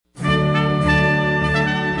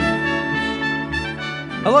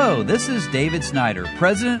Hello, this is David Snyder,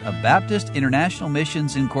 President of Baptist International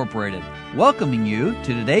Missions Incorporated, welcoming you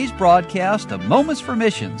to today's broadcast of Moments for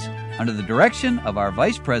Missions under the direction of our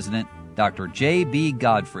Vice President, Dr. J.B.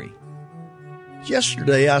 Godfrey.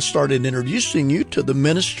 Yesterday, I started introducing you to the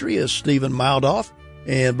ministry of Stephen Maldoff,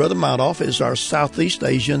 and Brother Maldoff is our Southeast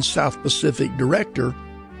Asian South Pacific Director,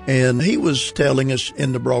 and he was telling us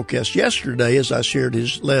in the broadcast yesterday, as I shared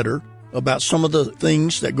his letter, about some of the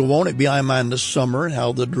things that go on at BIMI in the summer and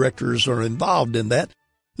how the directors are involved in that.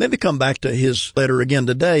 Let me come back to his letter again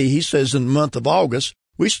today. He says in the month of August,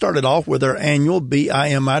 we started off with our annual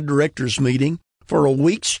BIMI directors meeting. For a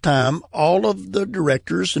week's time, all of the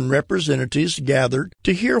directors and representatives gathered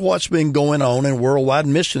to hear what's been going on in worldwide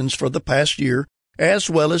missions for the past year, as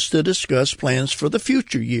well as to discuss plans for the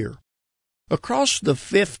future year. Across the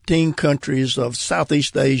 15 countries of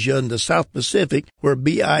Southeast Asia and the South Pacific, where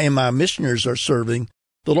BIMI missionaries are serving,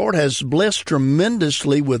 the Lord has blessed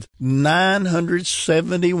tremendously with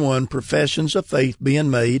 971 professions of faith being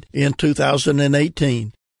made in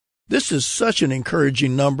 2018. This is such an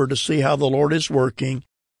encouraging number to see how the Lord is working.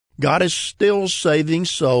 God is still saving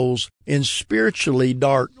souls in spiritually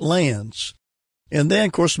dark lands. And then,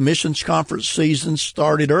 of course, missions conference season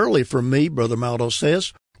started early for me, Brother Maldo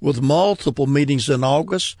says, with multiple meetings in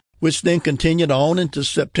August, which then continued on into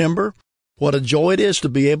September. What a joy it is to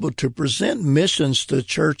be able to present missions to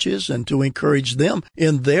churches and to encourage them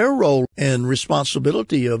in their role and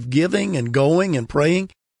responsibility of giving and going and praying.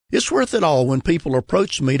 It's worth it all when people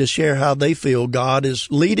approach me to share how they feel God is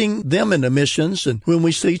leading them into missions, and when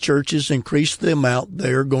we see churches increase the amount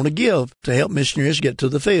they're going to give to help missionaries get to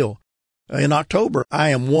the field. In October,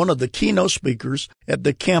 I am one of the keynote speakers at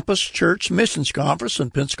the Campus Church Missions Conference in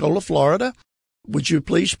Pensacola, Florida. Would you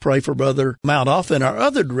please pray for Brother Maldoff and our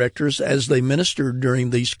other directors as they minister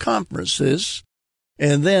during these conferences?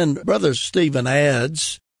 And then Brother Stephen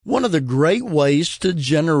adds, one of the great ways to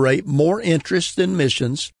generate more interest in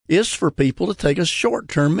missions is for people to take a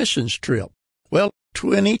short-term missions trip. Well,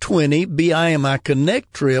 2020 BIMI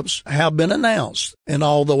Connect trips have been announced, and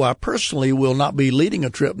although I personally will not be leading a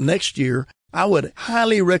trip next year, I would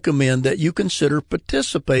highly recommend that you consider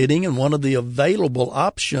participating in one of the available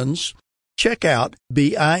options. Check out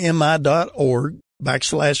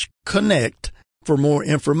bimi.org/connect for more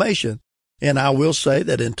information. And I will say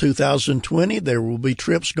that in 2020, there will be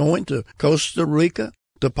trips going to Costa Rica,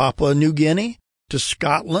 to Papua New Guinea, to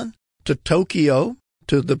Scotland, to Tokyo,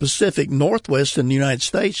 to the Pacific Northwest in the United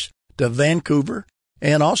States, to Vancouver,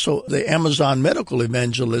 and also the Amazon Medical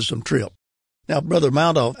Evangelism trip. Now, Brother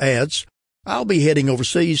Maldoff adds, I'll be heading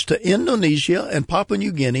overseas to Indonesia and Papua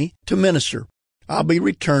New Guinea to minister. I'll be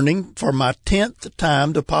returning for my 10th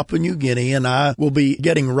time to Papua New Guinea, and I will be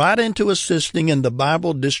getting right into assisting in the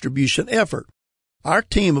Bible distribution effort. Our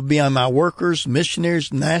team of BIMI workers,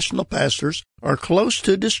 missionaries, national pastors are close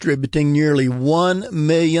to distributing nearly 1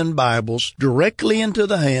 million Bibles directly into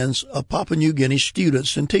the hands of Papua New Guinea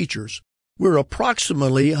students and teachers. We're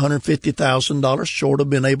approximately $150,000 short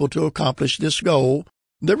of being able to accomplish this goal.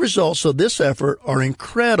 The results of this effort are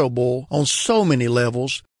incredible on so many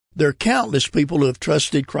levels. There are countless people who have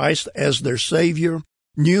trusted Christ as their Savior.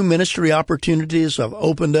 New ministry opportunities have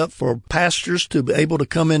opened up for pastors to be able to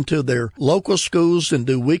come into their local schools and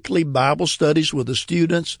do weekly Bible studies with the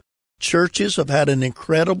students. Churches have had an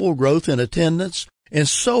incredible growth in attendance, and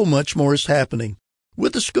so much more is happening.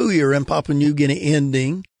 With the school year in Papua New Guinea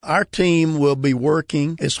ending, our team will be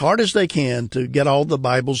working as hard as they can to get all the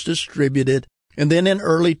Bibles distributed. And then in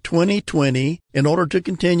early 2020, in order to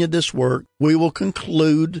continue this work, we will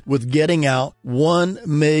conclude with getting out 1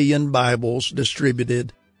 million Bibles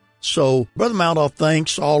distributed. So, Brother Maldoff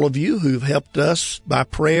thanks all of you who've helped us by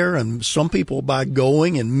prayer, and some people by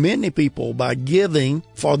going, and many people by giving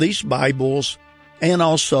for these Bibles, and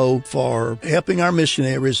also for helping our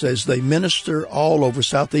missionaries as they minister all over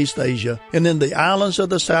Southeast Asia and in the islands of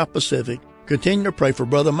the South Pacific. Continue to pray for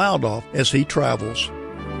Brother Maldoff as he travels.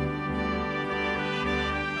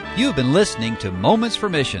 You've been listening to Moments for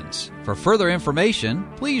Missions. For further information,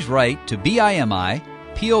 please write to BIMI,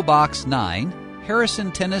 P.O. Box 9,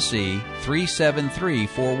 Harrison, Tennessee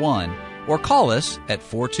 37341, or call us at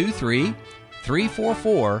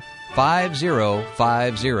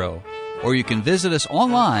 423-344-5050. Or you can visit us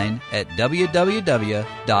online at www.bimi.org.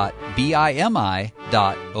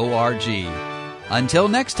 Until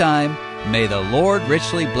next time, may the Lord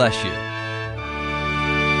richly bless you.